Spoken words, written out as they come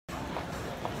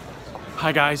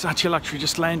Hi guys, ArchieLuxury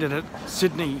just landed at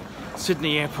Sydney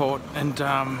Airport, and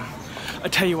I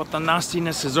tell you what, the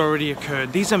nastiness has already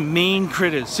occurred. These are mean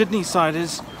critters.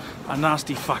 Sydney-siders are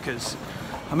nasty fuckers.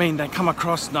 I mean, they come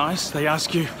across nice. They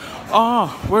ask you,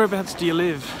 oh, whereabouts do you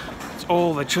live? It's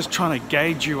all, they're just trying to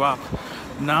gauge you up.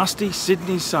 Nasty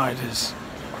Sydney-siders.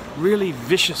 Really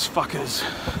vicious fuckers.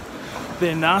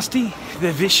 They're nasty,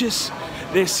 they're vicious,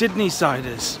 they're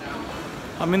Sydney-siders.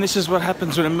 I mean, this is what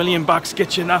happens when $1 million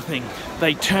gets you nothing.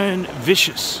 They turn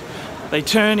vicious. They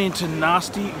turn into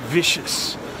nasty,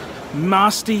 vicious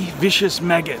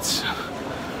maggots.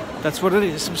 That's what it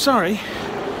is. I'm sorry.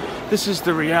 This is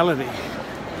the reality.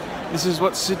 This is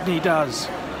what Sydney does.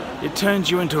 It turns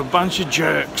you into a bunch of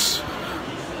jerks.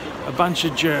 A bunch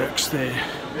of jerks there.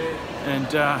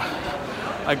 And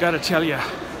I gotta tell you,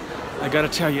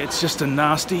 it's just a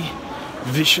nasty,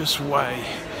 vicious way.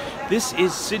 This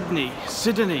is Sydney.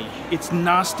 It's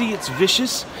nasty, it's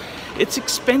vicious, it's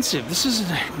expensive. This is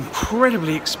an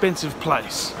incredibly expensive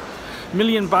place. $1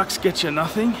 million gets you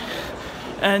nothing.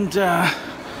 And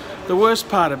the worst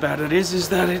part about it is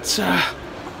that it's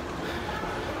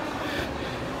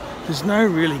there's no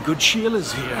really good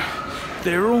Sheilas here.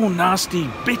 They're all nasty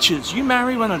bitches. You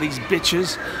marry one of these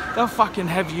bitches, they'll fucking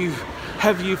have you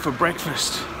for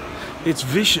breakfast. It's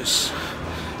vicious.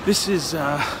 This is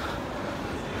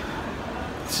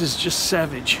just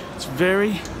savage. It's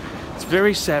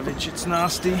very savage. It's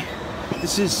nasty.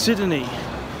 This is Sydney,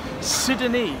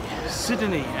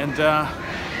 and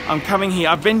I'm coming here.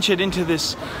 I've ventured into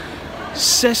this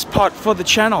cesspot for the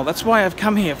channel. That's why I've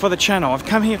come here, for the channel. I've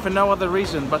come here for no other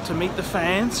reason but to meet the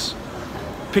fans,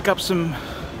 pick up some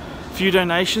few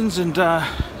donations, and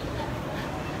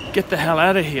get the hell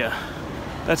out of here.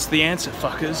 That's the answer,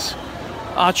 fuckers.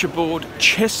 Archibald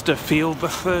Chesterfield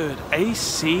III,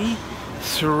 AC3.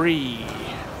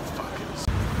 Fuckers.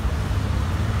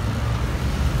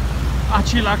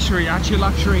 ArchieLuxury,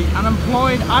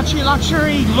 unemployed.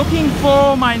 ArchieLuxury, looking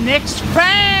for my next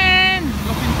fan.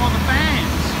 Looking for the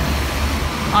fans.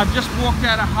 I've just walked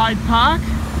out of Hyde Park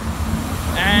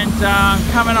and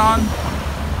coming on,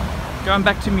 going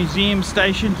back to Museum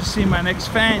Station to see my next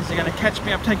fans. They're going to catch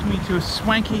me up, taking me to a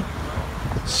swanky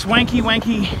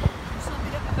wanky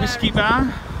whiskey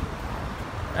bar,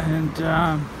 and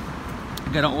I'm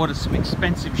gonna order some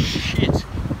expensive shit.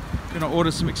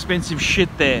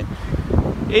 There.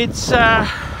 It's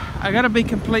I gotta be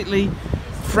completely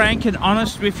frank and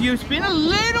honest with you. It's been a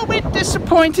little bit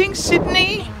disappointing,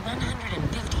 Sydney.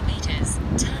 150 meters,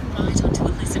 turn right onto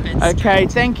Elizabeth. Okay,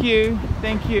 thank you.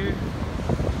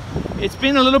 It's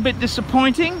been a little bit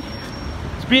disappointing.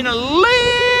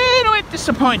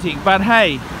 But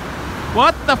hey,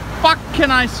 what the fuck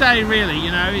can I say, really?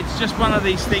 You know, it's just one of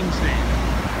these things there.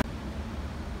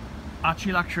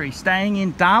 ArchieLuxury, staying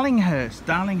in Darlinghurst.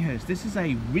 This is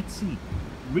a ritzy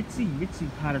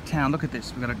part of town. Look at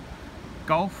this. We've got a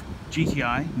Golf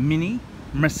GTI, Mini,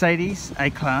 Mercedes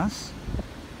A-Class.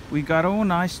 We've got all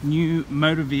nice new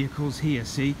motor vehicles here.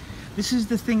 See, this is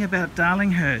the thing about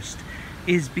Darlinghurst,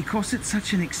 is because it's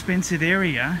such an expensive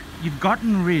area, you've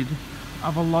gotten rid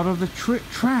of a lot of the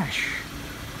trash,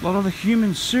 a lot of the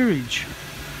human sewage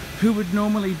who would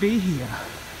normally be here.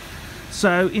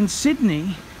 So in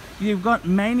Sydney, you've got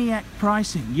maniac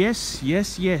pricing. Yes,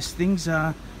 things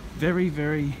are very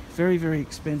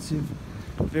expensive,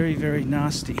 very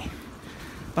nasty.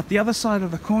 But the other side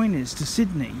of the coin is, to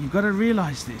Sydney, you've got to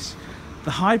realize this: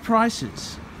 the high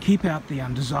prices keep out the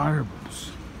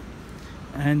undesirables.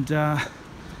 And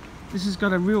this has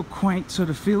got a real quaint sort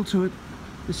of feel to it.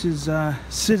 This is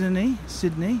Sydney.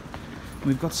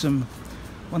 We've got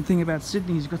one thing about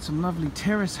Sydney is you've got some lovely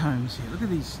terrace homes here. Look at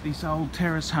these old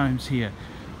terrace homes here.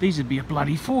 These would be a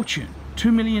bloody fortune.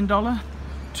 $2 million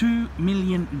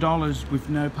with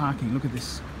no parking. Look at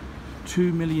this,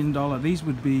 $2 million. These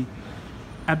would be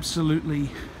absolutely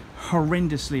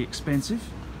horrendously expensive.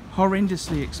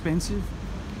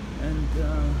 And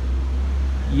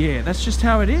yeah, that's just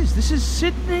how it is. This is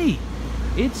Sydney.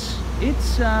 It's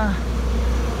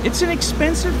an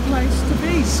expensive place to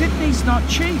be. Sydney's not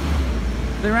cheap.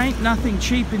 There ain't nothing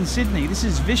cheap in Sydney. This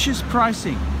is vicious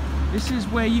pricing. This is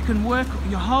where you can work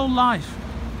your whole life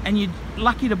and you're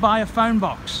lucky to buy a phone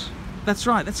box. That's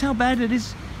right, that's how bad it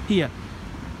is here.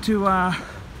 To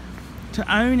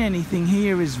own anything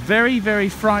here is very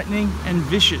frightening and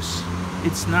vicious.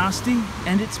 It's nasty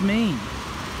and it's mean.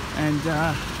 And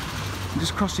I'm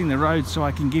just crossing the road so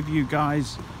I can give you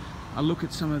guys a look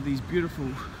at some of these beautiful,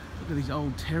 look at these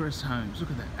old terrace homes. Look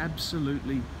at that,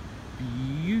 absolutely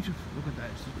beautiful. Look at that,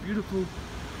 it's beautiful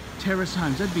terrace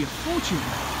homes. That'd be a fortune,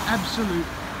 absolute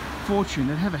fortune.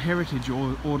 They'd have a heritage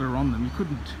order on them.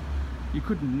 You you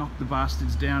couldn't knock the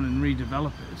bastards down and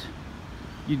redevelop it.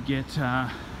 You'd get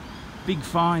big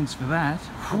fines for that.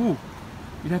 Whew.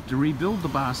 You'd have to rebuild the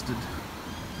bastard.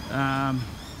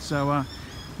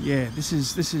 Yeah, this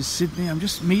is Sydney. I'm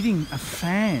just meeting a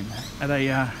fan at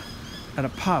a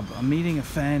pub. I'm meeting a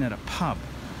fan at a pub.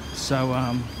 So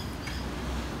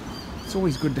it's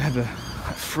always good to have a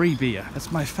free beer.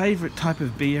 That's my favourite type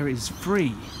of beer, is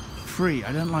free.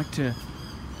 I don't like to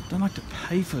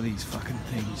pay for these fucking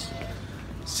things.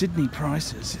 Sydney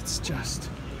prices, it's just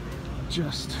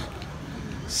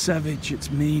savage, it's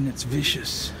mean, it's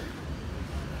vicious.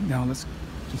 Now let's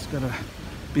just gotta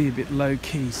be a bit low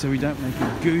key so we don't make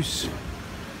a goose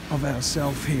of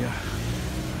ourselves here.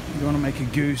 We don't want to make a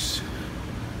goose.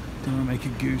 Don't want to make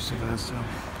a goose of ourselves.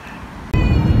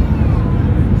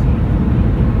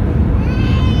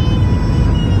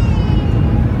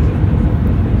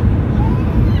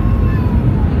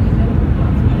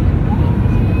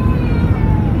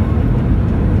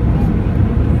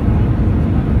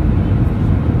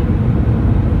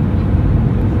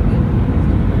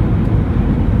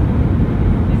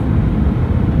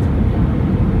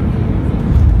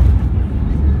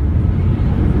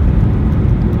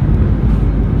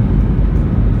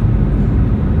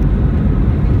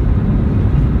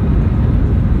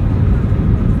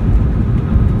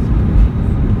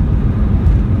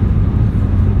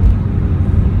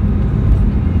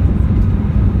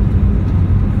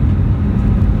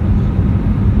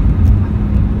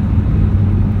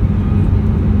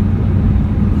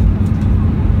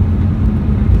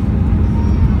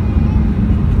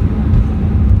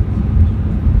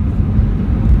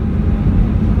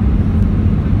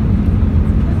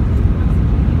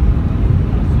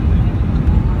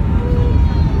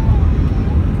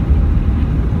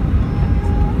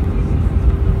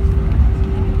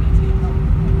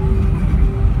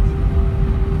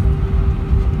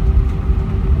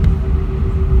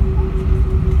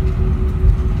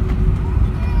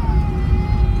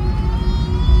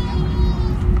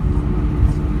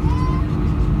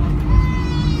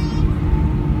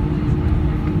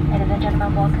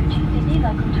 Welcome to Sydney.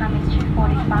 Local time is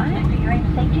 2:45. For your own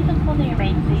safety, the fully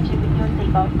remain seated with your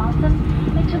seatbelt fastened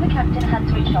until the captain has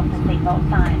switched off the seatbelt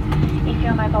sign. If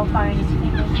your mobile phone is in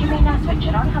use, you may now switch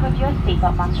it on, however your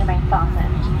seatbelt must remain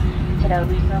fastened. Today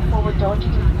we use the forward door to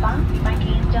disembark.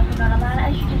 Smoking is definitely not allowed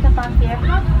as you disembark the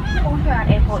aircraft or throughout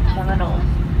airport terminals.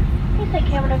 Please take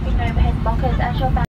care when opening overhead lockers as your